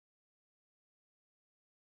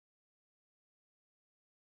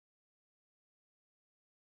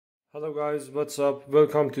Hello guys, what's up?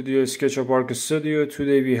 Welcome to the SketchUp Arc Studio.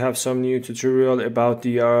 Today we have some new tutorial about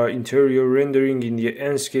the interior rendering in the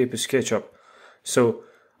Enscape SketchUp. So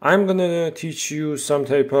I'm gonna teach you some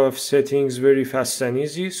type of settings very fast and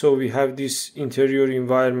easy. So we have this interior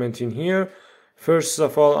environment in here. First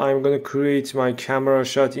of all, I'm gonna create my camera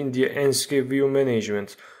shot in the Enscape view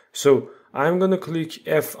management. So I'm gonna click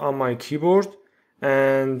F on my keyboard,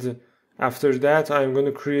 and after that I'm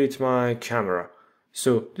gonna create my camera.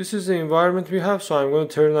 So this is the environment we have. So I'm going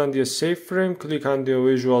to turn on the save frame, click on the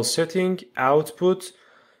visual setting, output,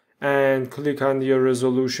 and click on the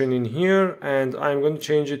resolution in here, and I'm going to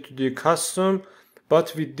change it to the custom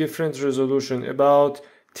but with different resolution, about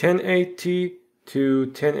 1080 to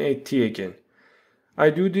 1080 again.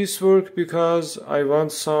 I do this work because I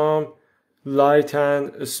want some light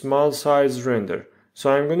and small size render. So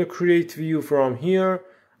I'm going to create view from here.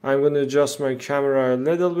 I'm going to adjust my camera a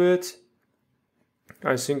little bit.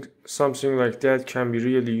 I think something like that can be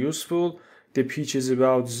really useful. The pitch is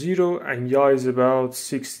about 0 and yaw is about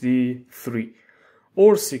 63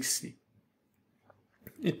 or 60.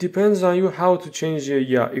 It depends on you how to change the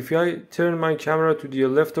yaw. If I turn my camera to the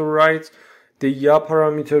left or right, the yaw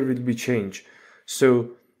parameter will be changed.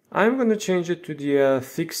 So I'm going to change it to the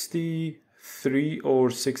 63 or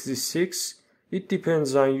 66. It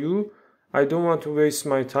depends on you. I don't want to waste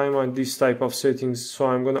my time on this type of settings, so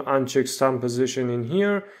I'm going to uncheck some position in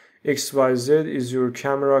here. XYZ is your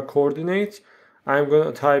camera coordinate. I'm going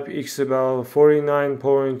to type X about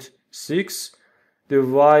 49.6. The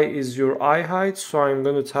Y is your eye height, so I'm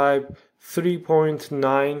going to type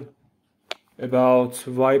 3.9 about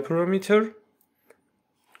Y parameter.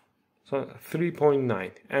 So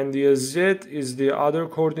 3.9. And the Z is the other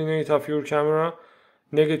coordinate of your camera.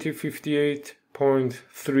 Negative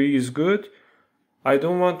 58.3 is good. I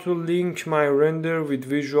don't want to link my render with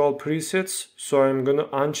visual presets, so I'm gonna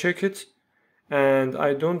uncheck it. And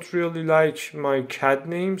I don't really like my CAD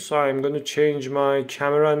name, so I'm gonna change my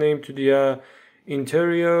camera name to the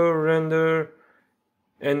interior render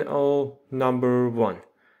NO number 1.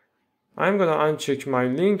 I'm gonna uncheck my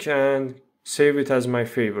link and save it as my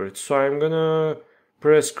favorite. So I'm gonna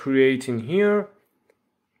press create in here.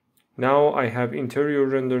 Now I have interior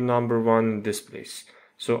render number 1 in this place.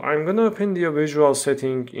 So I'm gonna open the visual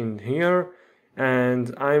setting in here,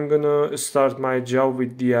 and I'm gonna start my job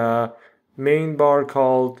with the main bar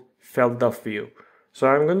called field of view. So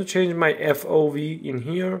I'm gonna change my FOV in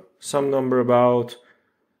here. Some number about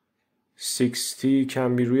 60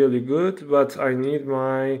 can be really good, but I need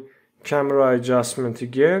my camera adjustment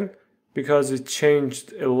again because it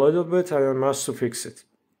changed a little bit and I must fix it.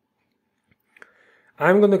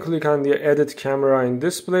 I'm going to click on the edit camera in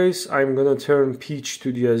this place. I'm going to turn pitch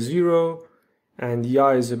to the 0 and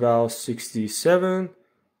yaw is about 67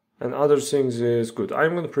 and other things is good.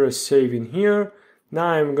 I'm going to press save in here. Now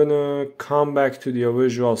I'm going to come back to the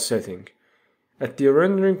visual setting. At the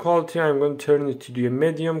rendering quality, I'm going to turn it to the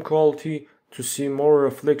medium quality to see more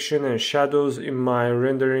reflection and shadows in my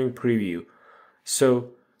rendering preview.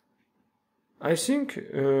 So I think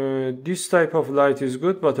this type of light is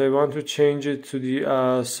good, but I want to change it to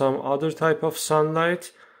the some other type of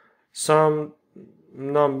sunlight. Some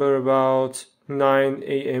number about 9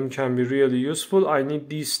 AM can be really useful. I need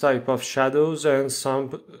these type of shadows and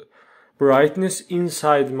some brightness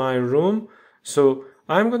inside my room. So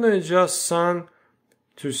I'm gonna adjust sun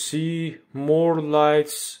to see more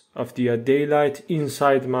lights of the daylight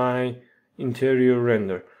inside my interior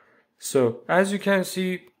render. So as you can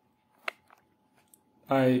see,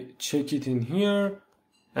 I check it in here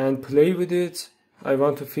and play with it. I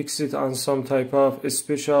want to fix it on some type of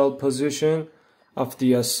special position of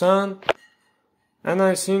the sun, and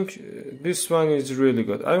I think this one is really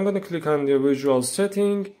good. I'm going to click on the visual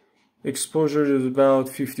setting. Exposure is about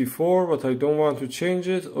 54, but I don't want to change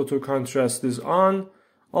it. Auto contrast is on.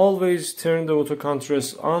 Always turn the auto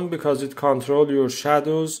contrast on because it controls your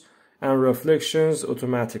shadows and reflections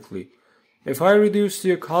automatically. If I reduce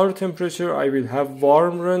the color temperature, I will have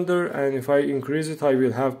warm render, and if I increase it, I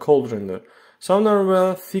will have cold render. Some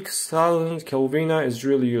number 6000 Kelvin is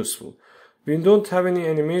really useful. We don't have any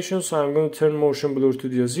animation, so I'm going to turn motion blur to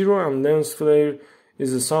the 0, and lens flare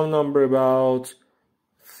is some number about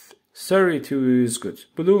 32 is good.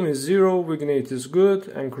 Bloom is 0, vignette is good,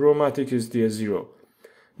 and chromatic is the 0.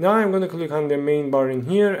 Now I'm going to click on the main bar in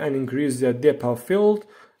here and increase the depth of field.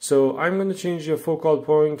 So I'm going to change the focal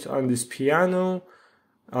point on this piano,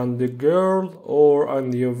 on the girl, or on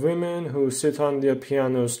the women who sit on the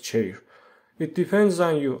piano's chair. It depends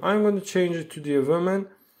on you. I'm going to change it to the women,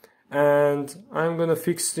 and I'm going to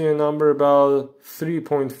fix the number about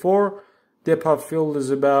 3.4. Depth of field is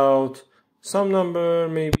about some number,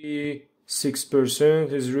 maybe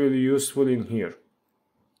 6% is really useful in here.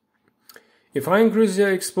 If I increase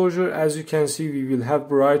the exposure, as you can see, we will have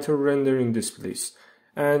brighter rendering displays.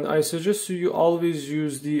 And I suggest you always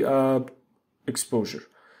use the exposure.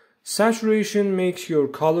 Saturation makes your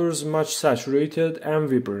colors much saturated and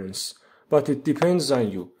vibrance, but it depends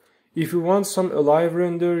on you. If you want some alive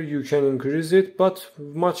render, you can increase it, but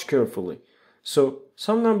much carefully. So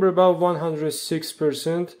some number above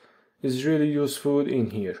 106% is really useful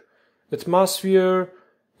in here. Atmosphere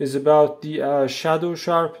is about the shadow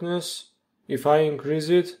sharpness. If I increase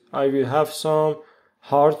it, I will have some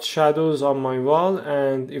hard shadows on my wall,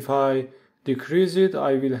 and if I decrease it,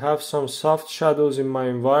 I will have some soft shadows in my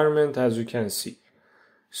environment, as you can see.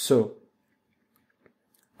 So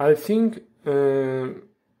I think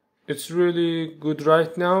it's really good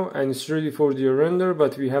right now, and it's ready for the render,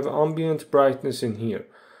 but we have ambient brightness in here.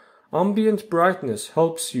 Ambient brightness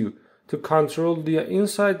helps you to control the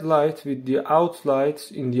inside light with the out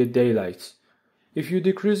light in the daylight. If you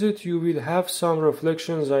decrease it, you will have some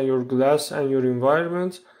reflections on your glass and your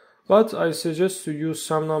environment, but I suggest to use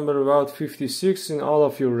some number about 56 in all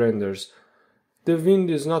of your renders. The wind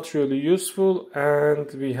is not really useful,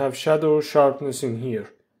 and we have shadow sharpness in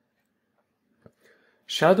here.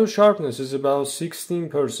 Shadow sharpness is about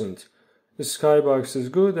 16%. The skybox is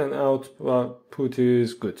good and output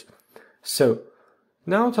is good. So,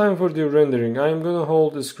 now time for the rendering. I'm gonna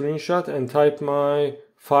hold a screenshot and type my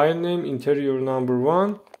file name, interior number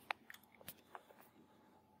 1.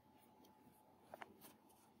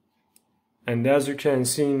 And as you can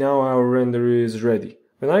see, now our render is ready.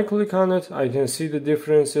 When I click on it, I can see the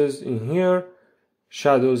differences in here.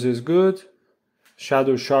 Shadows is good,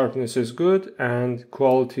 shadow sharpness is good, and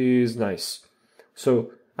quality is nice.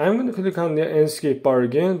 So I'm going to click on the Enscape bar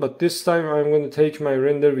again, but this time I'm going to take my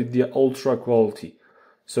render with the ultra quality.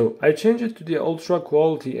 So I change it to the ultra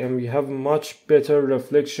quality, and we have much better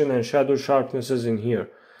reflection and shadow sharpnesses in here.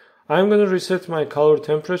 I'm going to reset my color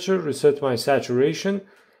temperature, reset my saturation,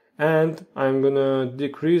 and I'm going to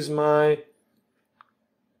decrease my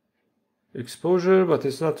exposure, but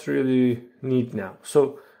it's not really neat now.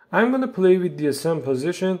 So I'm going to play with the SM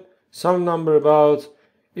position. Some number about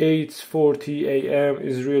 8:40 AM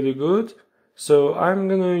is really good. So I'm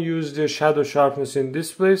going to use the shadow sharpness in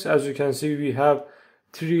this place. As you can see, we have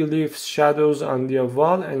 3 leaves shadows on the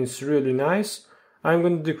wall, and it's really nice. I'm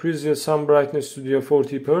going to decrease the sun brightness to the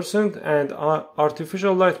 40%, and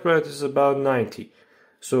artificial light brightness is about 90.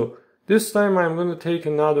 So this time I'm going to take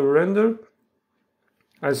another render.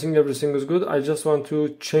 I think everything is good. I just want to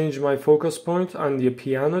change my focus point on the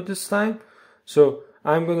piano this time. So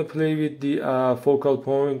I'm going to play with the focal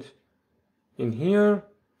point in here.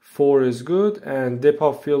 4 is good, and depth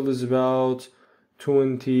of field is about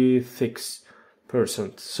 26%.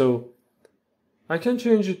 So I can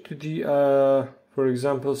change it to the for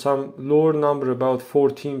example, some lower number about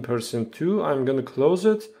 14% too. I'm going to close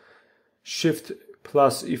it, shift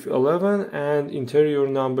plus F11, and interior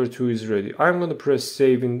number 2 is ready. I'm going to press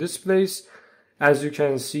save in this place. As you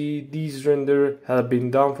can see, these render have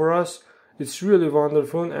been done for us. It's really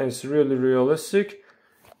wonderful and it's really realistic.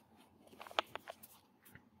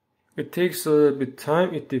 It takes a little bit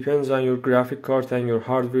time. It depends on your graphic card and your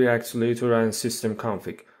hardware, accelerator, and system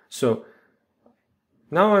config. So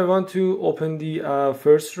now I want to open the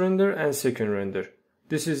first render and second render.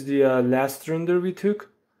 This is the last render we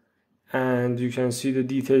took, and you can see the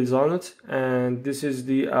details on it. And this is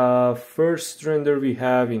the first render we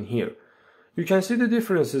have in here. You can see the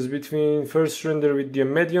differences between first render with the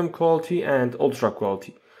medium quality and ultra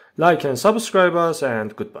quality. Like and subscribe us,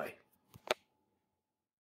 and goodbye.